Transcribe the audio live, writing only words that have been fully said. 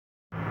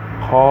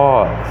ข้อ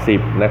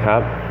10นะครั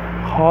บ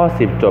ข้อ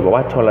10โจทย์บอก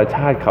ว่าชลช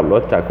าติขับร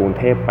ถจากกรุงเ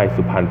ทพไป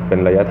สุพรรณเป็น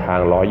ระยะทาง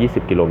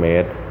120กิโลเม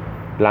ตร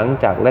หลัง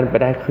จากเล่นไป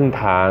ได้ครึ่ง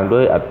ทางด้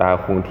วยอัตรา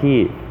คงที่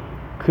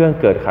เครื่อง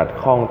เกิดขัด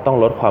ข้องต้อง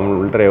ลดความ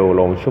เร็ว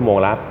ลงชั่วโมง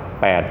ละ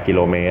8กิโล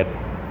เมตร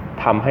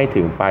ทำให้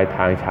ถึงปลายท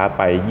างช้าไ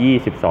ป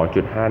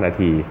 22.5 นา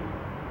ที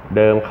เ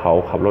ดิมเขา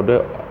ขับรถด้ว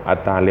ยอั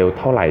ตราเร็ว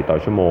เท่าไหร่ต่อ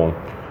ชั่วโมง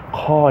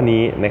ข้อ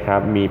นี้นะครับ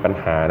มีปัญ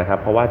หานะครับ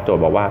เพราะว่าโจท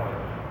ย์บอกว่า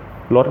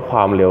ลดคว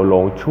ามเร็วล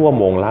งชั่ว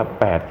โมงละ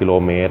8กิโล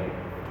เมตร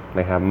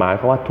นะครับหมายค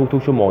วามว่าทุ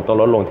กๆชั่วโมงต้อง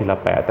ลดลงทีละ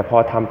8แต่พอ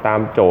ทำตาม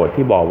โจทย์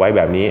ที่บอกไว้แ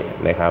บบนี้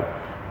นะครับ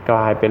กล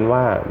ายเป็นว่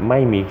าไม่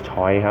มี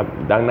ช้อยครับ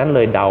ดังนั้นเล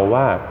ยเดา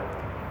ว่า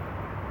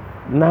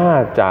น่า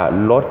จะ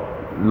ลด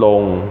ล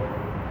ง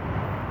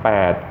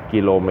8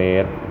กิโลเม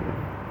ตร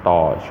ต่อ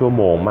ชั่ว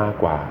โมงมาก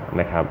กว่า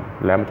นะครับ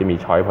แล้วมันจะมี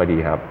ช้อยพอดี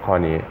ครับข้อ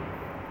นี้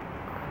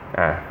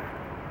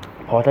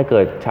เพราะถ้าเกิ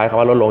ดใช้คำ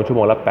ว่าลดลงชั่วโม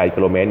งละ8กิ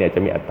โลเมตรเนี่ยจะ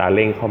มีอัตราเ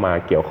ร่งเข้ามา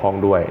เกี่ยวข้อง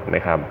ด้วยน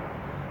ะครับ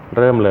เ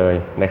ริ่มเลย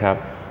นะครับ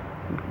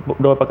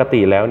โดยปก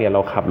ติแล้วเนี่ยเร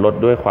าขับรถ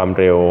ด้วยความ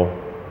เร็ว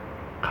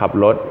ขับ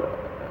ร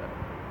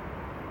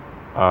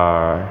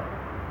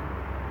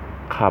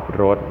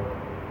ถ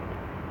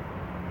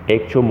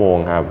x ชั่วโมง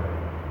ครับ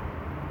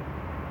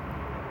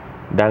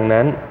ดัง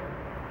นั้น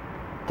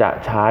จะ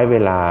ใช้เว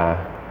ลา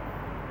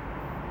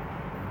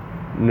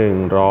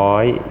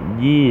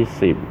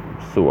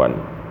120ส่วน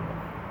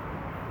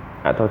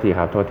โทษทีค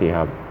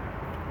รับ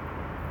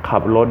ขั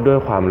บรถด้วย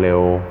ความเร็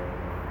ว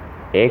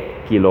x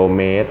กิโลเ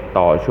มตร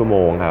ต่อชั่วโม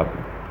งครับ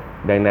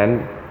ดังนั้น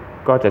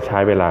ก็จะใช้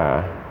เว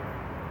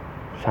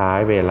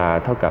ลา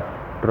เท่ากับ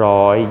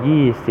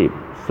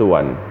120ส่ว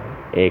น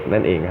x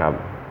นั่นเองครับ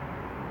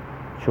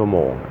ชั่วโม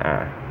ง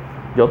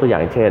ยกตัวอย่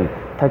างเช่น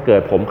ถ้าเกิ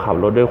ดผมขับ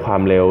รถด้วยควา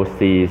มเร็ว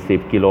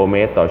40กิโลเม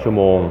ตรต่อชั่ว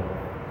โมง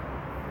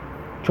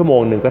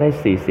หนึ่งก็ได้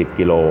40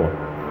กิโล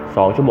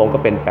2ชั่วโมงก็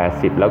เป็น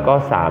80แล้วก็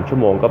3ชั่ว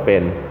โมงก็เป็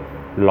น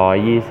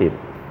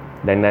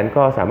120ดังนั้น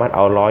ก็สามารถเอ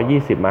า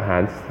120มาหา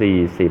ร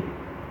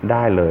40ไ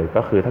ด้เลย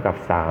ก็คือเท่ากับ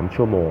3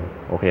ชั่วโมง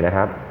โอเคนะค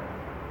รับ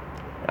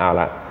เอา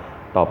ละ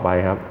ต่อไป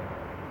ครับ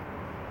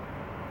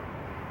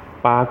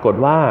ปรากฏ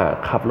ว่า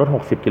ขับรถ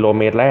60กิโลเ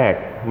มตรแรก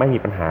ไม่มี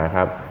ปัญหาค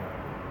รับ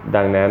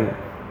ดังนั้น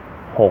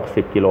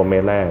60กิโลเม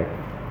ตรแรก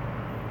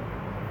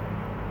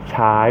ใ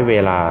ช้เว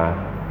ลา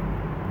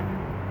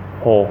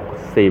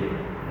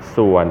60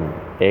ส่วน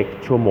x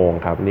ชั่วโมง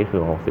ครับนี่คื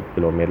อ60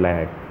กิโลเมตรแร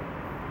ก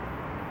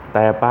แ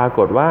ต่ปราก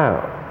ฏว่า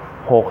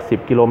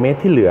60กิโลเมตร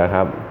ที่เหลือค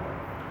รับ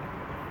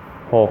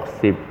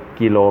60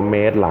กิโลเม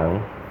ตรหลัง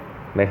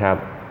นะครับ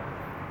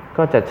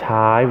ก็จะใ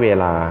ช้เว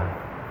ลา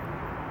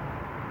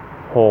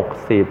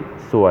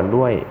60ส่วน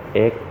ด้วย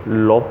x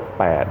ลบ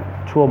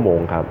8ชั่วโมง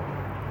ครับ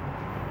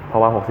เพรา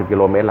ะว่า60กิโ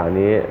ลเมตรหลัง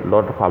นี้ล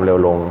ดความเร็ว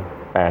ลง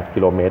8กิ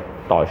โลเมตร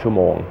ต่อชั่วโ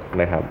มง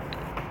นะครับ